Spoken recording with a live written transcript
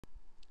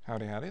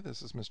Howdy howdy,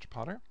 this is Mr.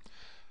 Potter.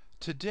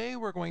 Today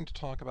we're going to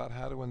talk about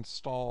how to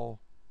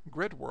install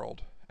Gridworld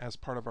as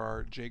part of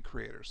our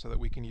JCreator so that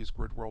we can use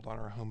Gridworld on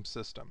our home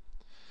system.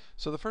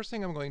 So the first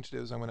thing I'm going to do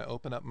is I'm going to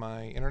open up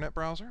my internet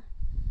browser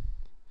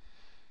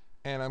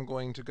and I'm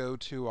going to go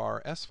to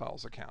our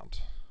sfiles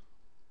account.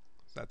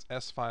 So that's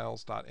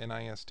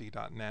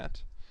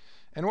sfiles.nist.net,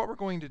 and what we're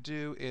going to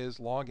do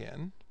is log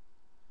in.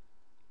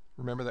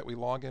 Remember that we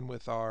log in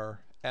with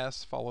our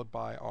S followed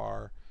by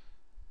our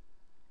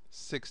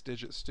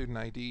 6-digit student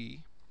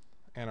ID,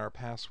 and our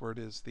password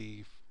is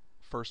the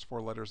first 4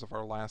 letters of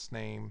our last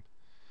name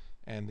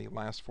and the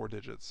last 4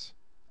 digits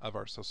of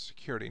our social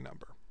security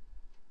number.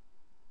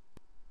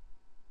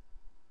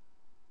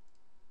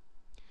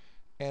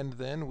 And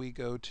then we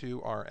go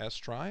to our S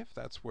drive.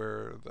 That's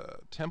where the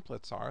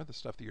templates are, the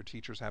stuff that your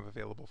teachers have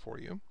available for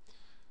you.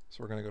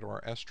 So we're going to go to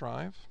our S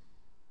drive,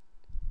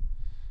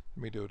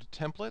 and we go to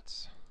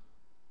Templates,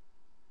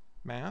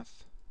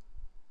 Math,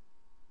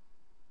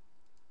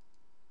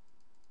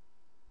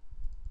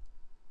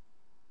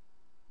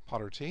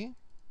 Potter T,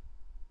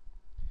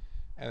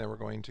 and then we're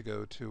going to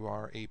go to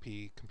our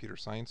AP Computer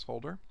Science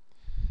folder,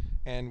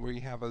 and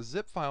we have a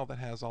zip file that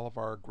has all of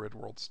our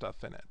Gridworld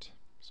stuff in it.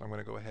 So I'm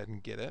going to go ahead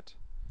and get it.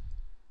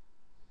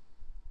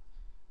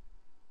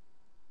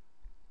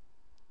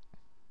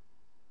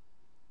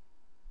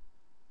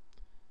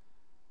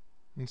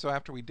 And so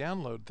after we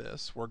download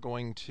this, we're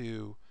going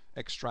to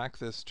extract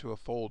this to a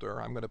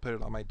folder. I'm going to put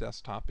it on my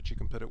desktop, but you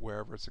can put it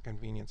wherever it's a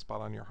convenient spot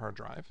on your hard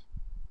drive.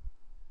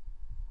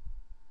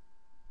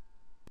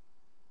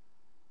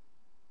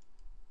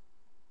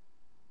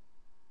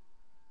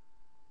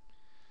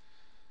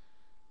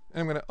 And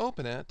I'm going to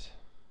open it,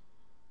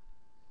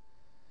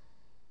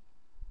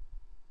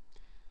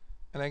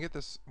 and I get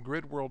this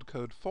Gridworld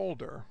code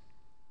folder.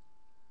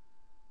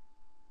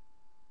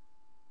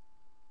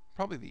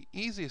 Probably the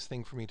easiest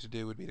thing for me to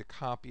do would be to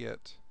copy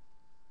it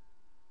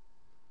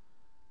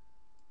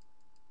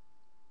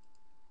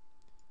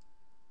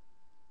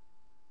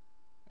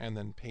and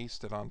then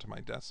paste it onto my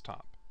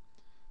desktop.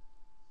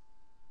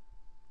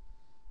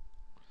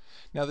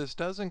 Now this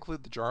does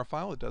include the jar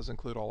file, it does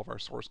include all of our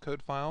source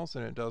code files,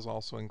 and it does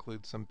also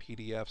include some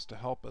PDFs to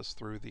help us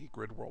through the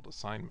Gridworld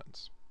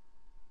assignments.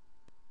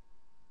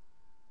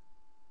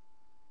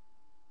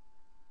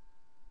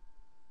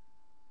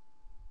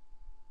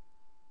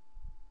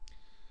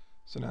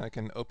 So now I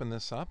can open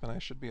this up and I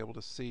should be able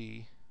to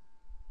see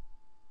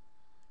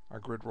our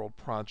Gridworld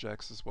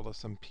projects as well as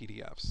some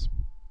PDFs.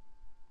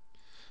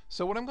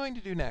 So what I'm going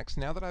to do next,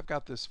 now that I've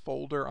got this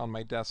folder on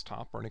my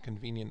desktop or in a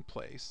convenient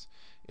place,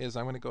 is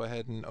I'm going to go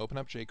ahead and open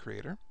up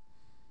JCreator.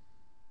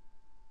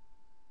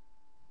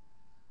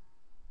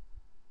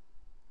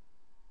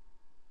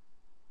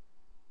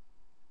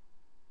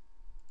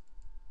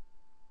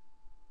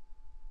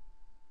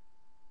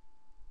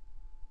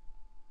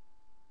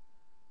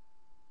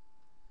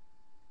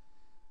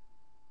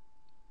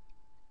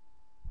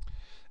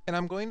 And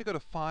I'm going to go to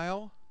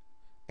File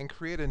and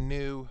create a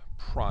new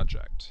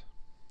project.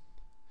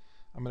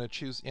 I'm going to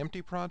choose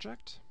Empty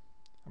Project.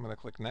 I'm going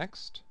to click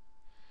Next.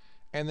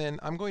 And then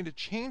I'm going to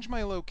change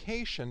my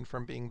location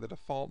from being the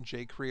default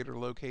JCreator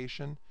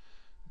location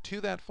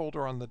to that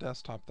folder on the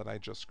desktop that I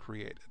just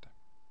created.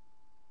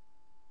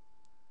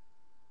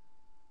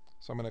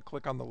 So I'm going to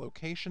click on the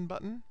Location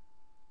button.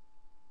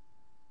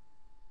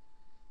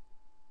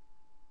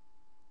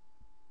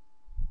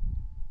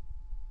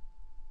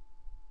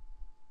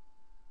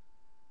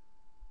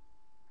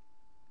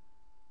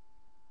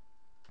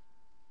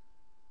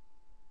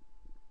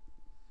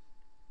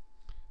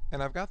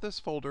 And I've got this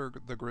folder,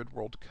 the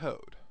Gridworld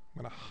code.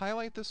 I'm going to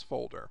highlight this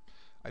folder.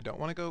 I don't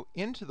want to go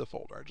into the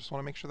folder. I just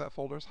want to make sure that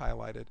folder is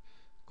highlighted.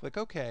 Click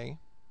OK.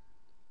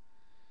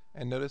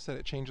 And notice that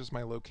it changes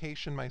my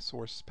location, my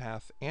source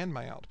path, and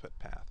my output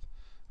path.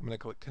 I'm going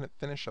to click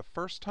Finish a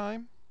first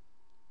time.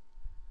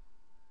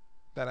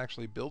 That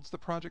actually builds the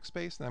project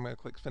space. And I'm going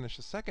to click Finish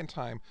a second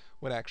time,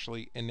 what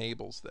actually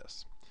enables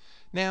this.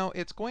 Now,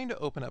 it's going to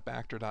open up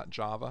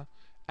actor.java.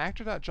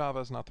 Actor.java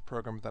is not the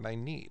program that I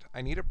need.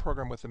 I need a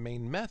program with a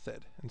main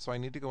method, and so I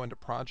need to go into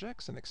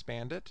Projects and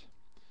expand it,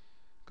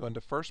 go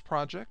into First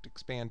Project,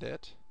 expand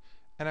it,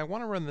 and I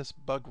want to run this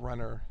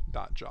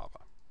bugrunner.java.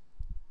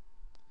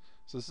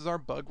 So this is our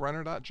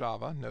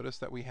bugrunner.java. Notice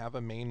that we have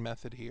a main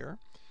method here,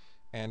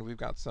 and we've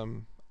got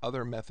some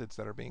other methods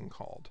that are being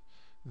called.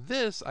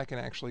 This I can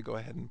actually go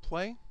ahead and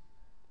play.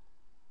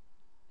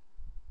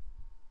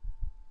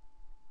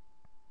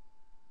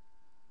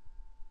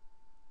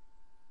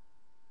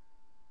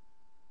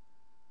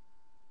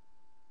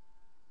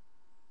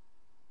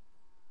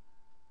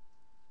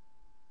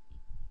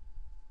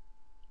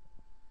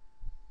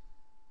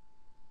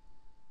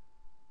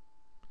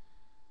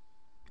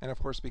 And of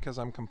course, because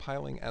I'm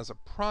compiling as a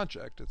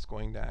project, it's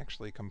going to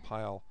actually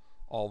compile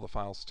all the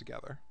files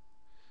together.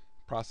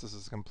 Process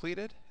is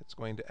completed. It's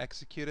going to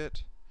execute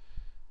it.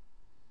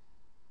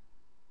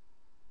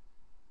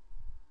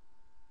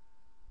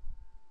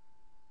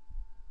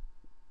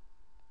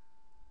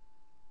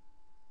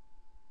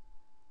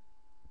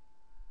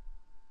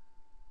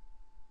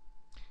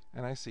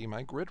 and I see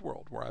my grid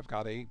world where I've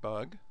got a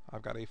bug,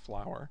 I've got a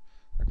flower,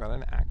 I've got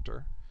an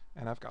actor,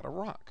 and I've got a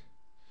rock.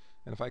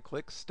 And if I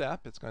click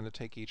step, it's going to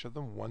take each of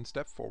them one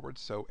step forward,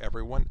 so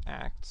everyone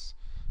acts.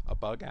 A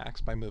bug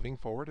acts by moving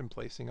forward and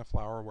placing a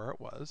flower where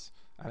it was.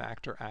 An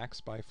actor acts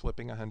by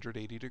flipping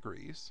 180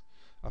 degrees.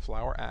 A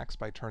flower acts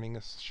by turning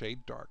a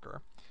shade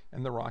darker.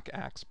 And the rock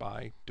acts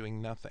by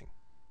doing nothing.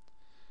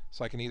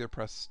 So I can either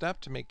press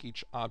step to make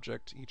each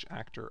object, each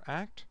actor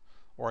act,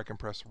 or I can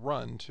press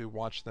run to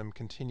watch them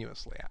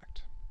continuously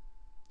act.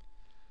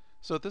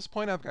 So at this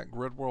point I've got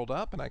Gridworld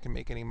up and I can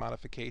make any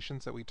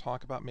modifications that we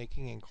talk about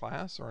making in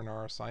class or in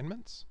our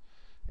assignments.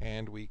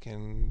 And we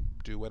can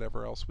do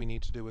whatever else we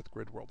need to do with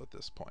Gridworld at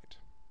this point.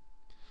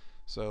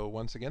 So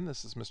once again,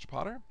 this is Mr.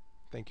 Potter.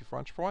 Thank you so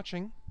much for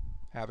watching.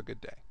 Have a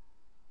good day.